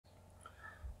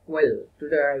Well,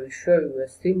 today I will show you a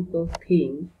simple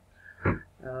thing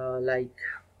like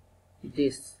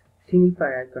this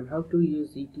Themify icon, how to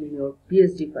use it in your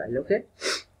PSD file. Okay,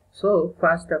 so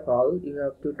first of all you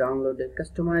have to download a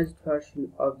customized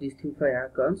version of these Themify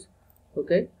icons.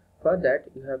 Okay, for that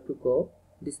you have to go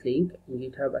this link in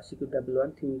GitHub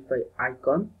 /1 Themify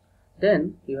icon,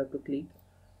 then you have to click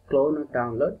clone or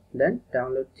download, then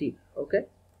download zip. Okay,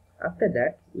 after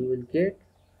that you will get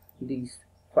this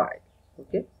file.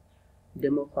 Okay,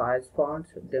 demo files, fonts,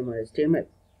 demo HTML.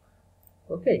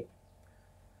 Okay,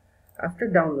 after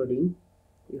downloading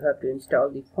you have to install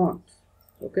the fonts.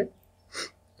 Okay,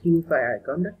 Themify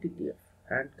icon.ttf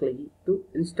and click to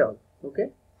install.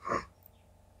 Okay,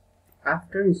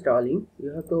 after installing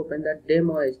you have to open the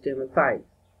demo HTML file.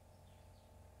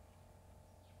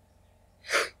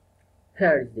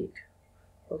 Here is it.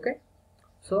 Okay,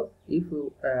 so if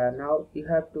you now you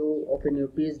have to open your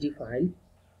PSD file.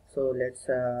 So let's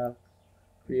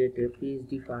create a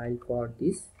PSD file for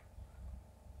this.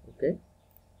 Okay,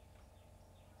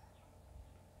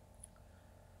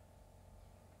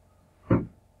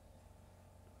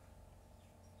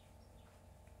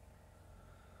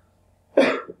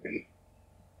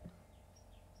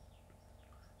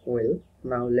 well,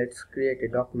 now let's create a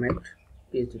document,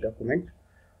 PSD document,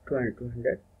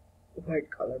 200 white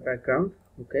color background.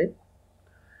 Okay,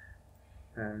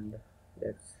 and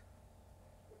let's,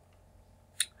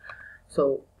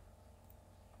 so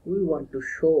we want to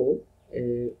show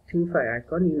a Themify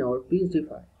icon in our PSD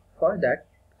file. For that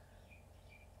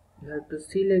you have to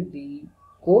select the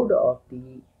code of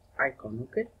the icon.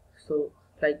 Okay, so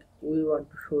like we want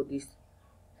to show this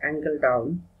angle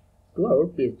down to our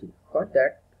PSD. For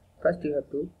that first you have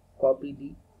to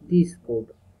copy this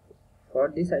code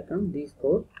for this icon, this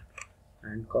code,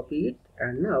 and copy it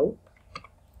and now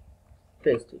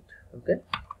paste it. Okay,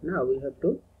 now we have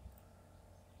to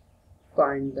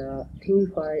find the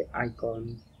Themify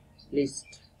icon list.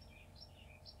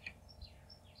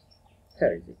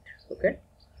 Here is it. Okay,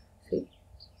 see,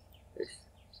 this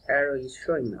arrow is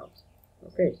showing now.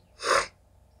 Okay,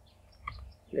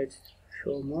 let's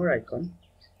show more icon.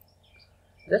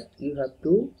 Just you have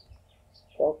to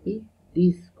copy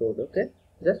this code. Okay,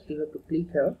 just you have to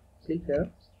click here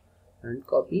and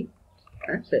copy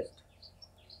and paste.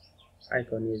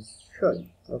 Icon is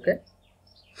showing. Okay,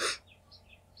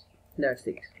 that's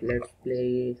it. Let's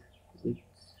play with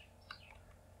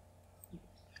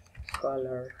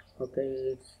color. Okay,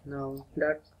 it's now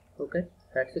dark. Okay,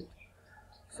 that's it.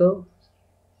 So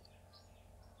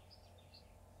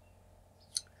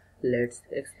let's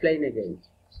explain again.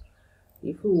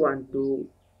 If you want to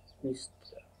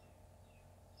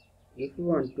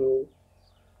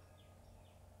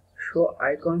show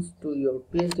icons to your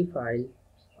PSD file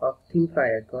of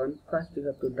Themify icon, first you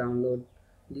have to download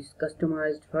this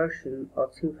customized version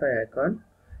of Themify icon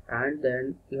and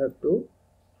then you have to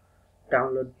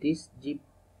download this zip.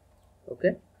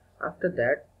 Okay, after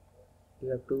that you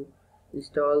have to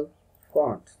install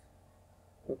fonts.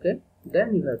 Okay,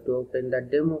 then you have to open the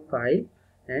demo file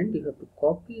and you have to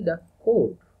copy the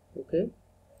code. Okay,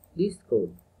 this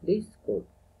code,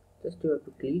 just you have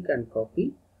to click and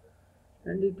copy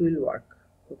and it will work.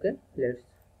 Okay, let's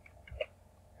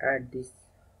add this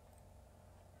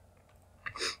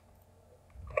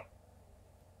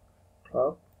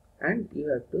clock and you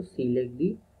have to select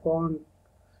the font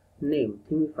name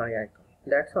Themify icon.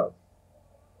 That's all.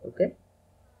 Okay,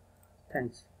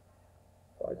 thanks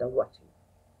for the watching.